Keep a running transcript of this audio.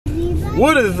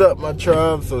What is up, my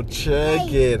tribe? So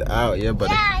check it out. Yeah,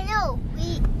 buddy.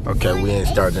 Okay, we ain't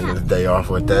starting this day off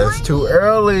with that. It's too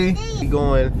early. We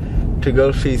going to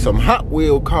go see some Hot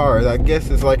Wheel cars. I guess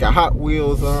it's like a Hot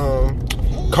Wheels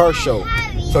car show.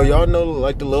 So y'all know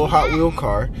like the little Hot Wheel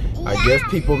car. I guess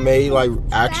people made like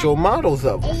actual models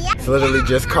of them. It's literally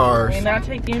just cars. We're not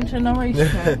taking you to no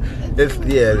racetrack.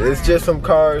 It's just some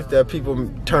cars that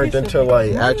people turned into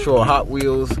like actual Hot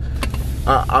Wheels.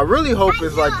 I really hope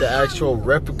it's like the actual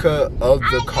replica of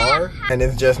the car and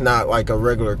it's just not like a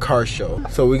regular car show.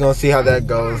 So we're gonna see how that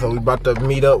goes. So we about to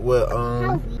meet up with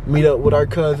our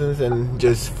cousins and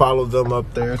just follow them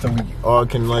up there so we all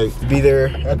can like be there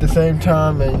at the same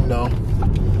time and, you know,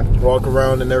 walk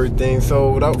around and everything.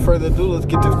 So without further ado, let's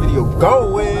get this video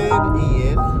going.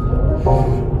 Ian.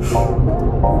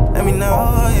 Let me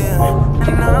know, yeah.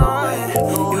 Here we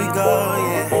go,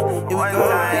 yeah. Here we go,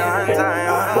 yeah. Here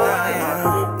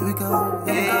we go,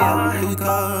 yeah. Here we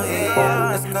go,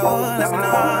 yeah. Let's go, let's go,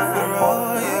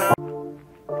 yeah.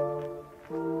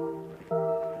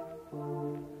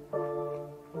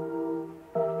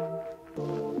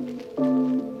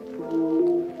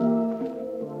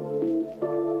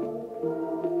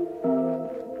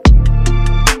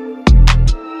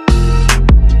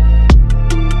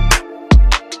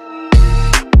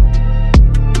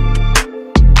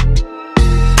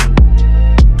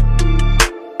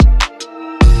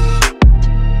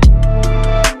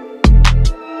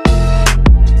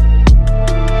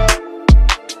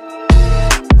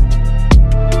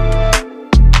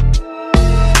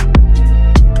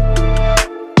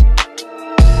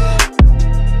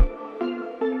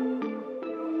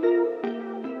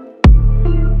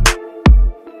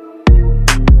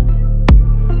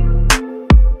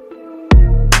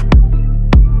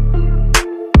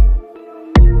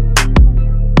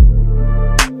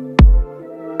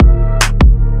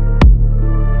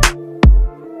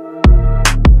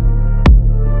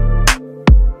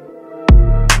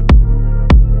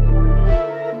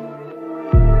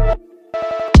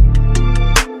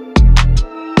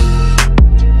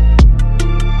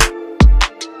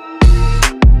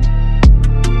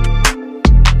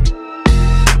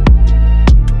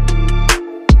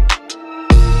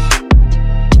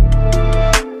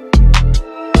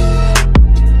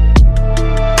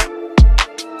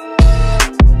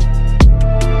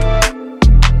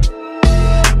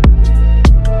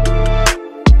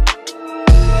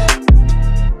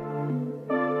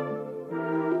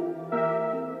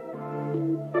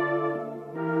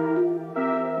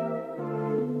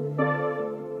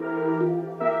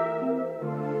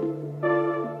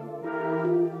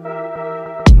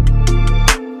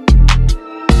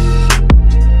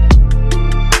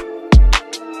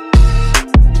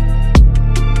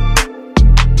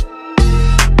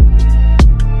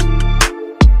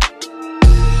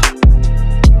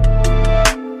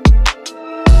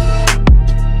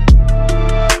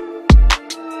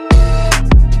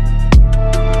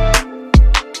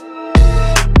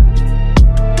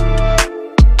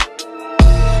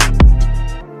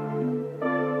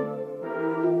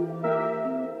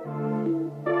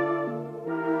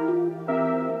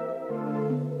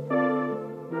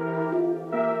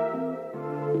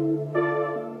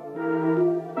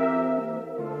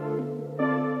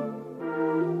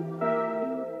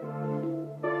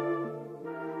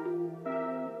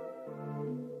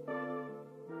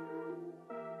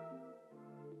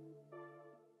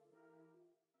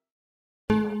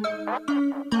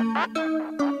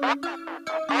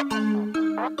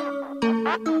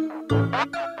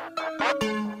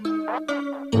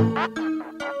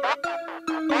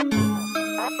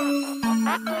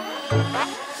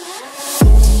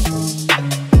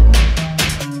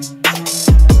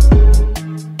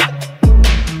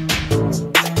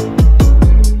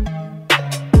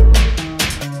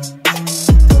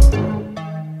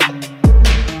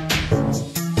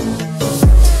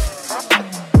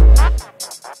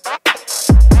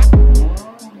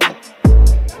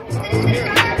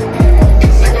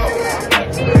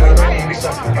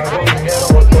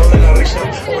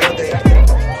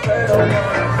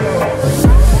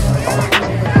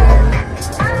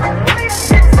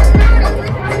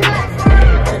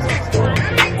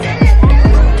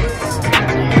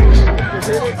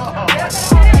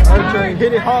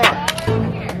 Hit it hard.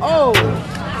 Oh!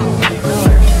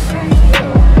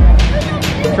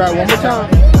 Try it one more time.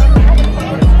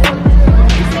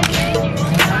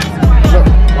 Look,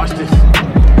 watch this.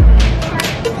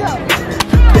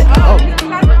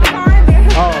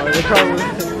 Oh, the car was.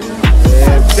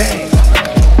 And bang!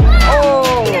 Oh!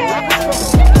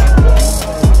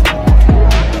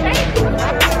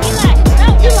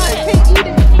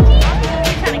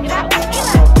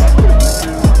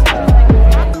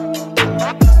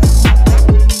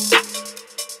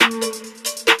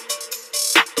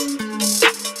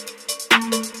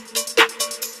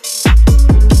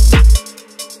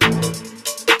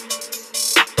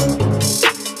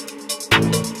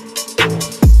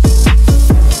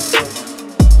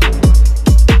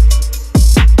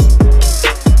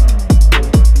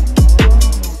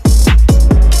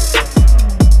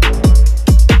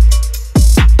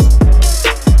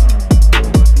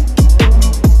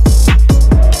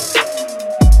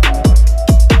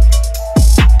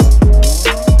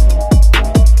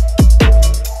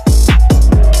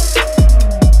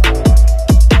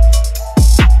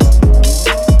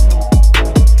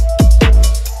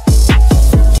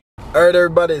 Alright,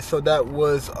 everybody, so that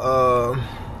was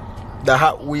the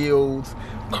Hot Wheels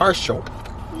car show.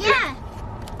 Yeah.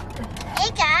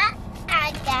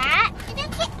 I got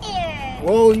the sticker.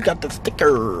 Whoa, you got the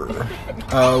sticker.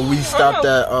 We stopped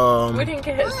at We didn't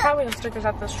get his Hot Wheels stickers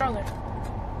out the stroller.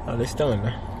 oh, they're still in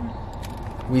there.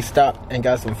 We stopped and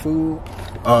got some food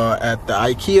at the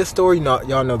IKEA store. You know,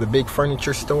 y'all know the big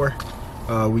furniture store.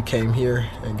 We came here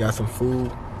and got some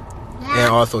food.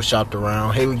 And also shopped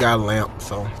around. Haley got a lamp,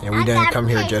 so and we didn't come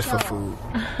here just for food.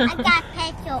 I got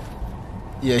pencil.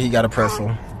 Yeah, he got a pretzel,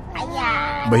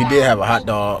 Yeah. but he did have a hot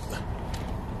dog.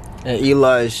 And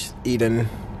Eli's eating.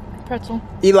 Pretzel.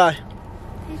 Eli,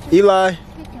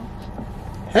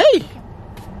 hey,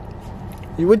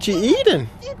 what you eating?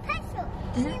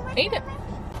 Eat it.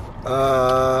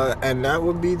 And that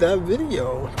would be that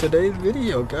video, today's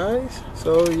video, guys.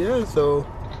 So yeah, so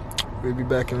we'll be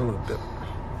back in a little bit.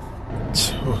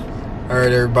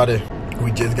 Alright, everybody,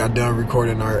 we just got done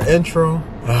recording our intro.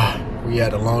 We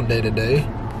had a long day today.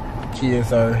 He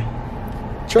is our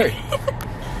Trey.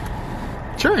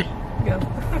 Trey. Go.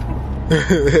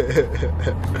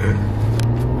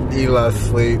 Eli's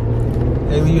asleep.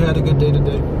 Haley, you had a good day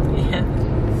today?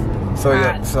 Yeah. So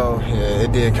yeah, Hot. so yeah,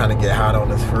 it did kind of get hot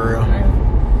on us for real.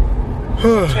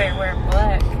 Trey wearing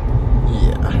black.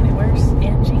 Yeah. And he wears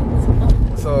and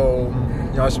jeans. So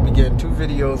y'all should be getting 2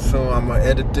 videos soon. I'm gonna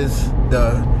edit this.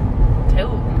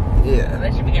 Yeah.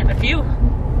 They should be getting a few.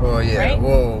 Oh yeah. Right?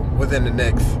 Whoa. Within the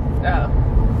next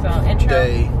Oh. So intro.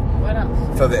 day. What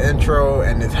else? So the intro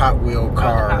and this Hot Wheel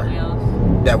car Hot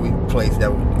Wheels. that we placed,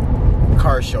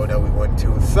 car show that we went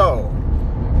to. So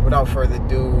without further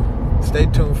ado, stay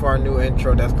tuned for our new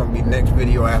intro. That's gonna be next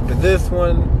video after this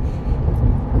one.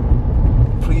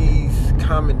 Please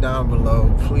comment down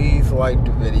below. Please like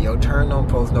the video. Turn on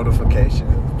post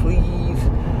notifications. Please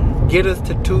get us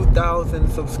to 2,000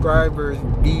 subscribers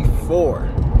before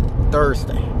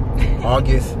Thursday,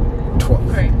 August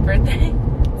 12th. Great birthday.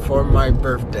 For my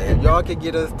birthday. If y'all could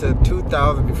get us to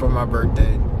 2,000 before my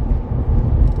birthday,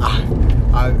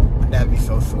 that'd be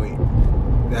so sweet.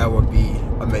 That would be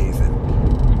amazing.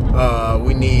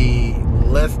 We need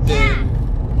less than.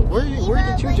 Where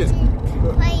did you just?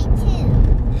 Play too.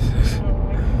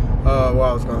 What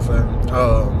I was gonna say.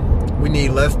 We need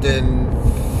less than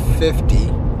 50.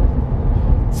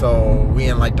 So we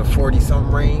in like the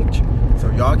 40-something range. So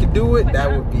if y'all could do it,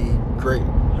 that would be great.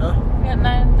 Huh? We got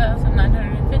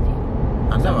 9,950.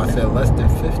 I know, I said less than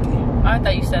 50. Oh, I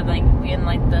thought you said like we in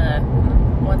like the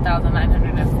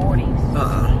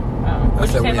 1,940s. What'd you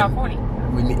said say we about in- 40?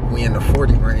 We in the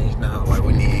 40 range now. Like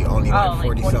we need only like like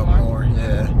 40 40 something more? more.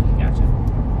 Yeah. Gotcha.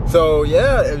 So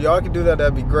yeah, if y'all can do that,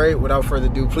 that'd be great. Without further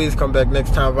ado, please come back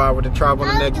next time vibe with the tribe on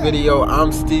the next video.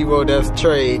 I'm Steve-O, that's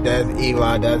Trey, that's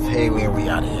Eli, that's Haley, and we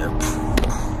out of here.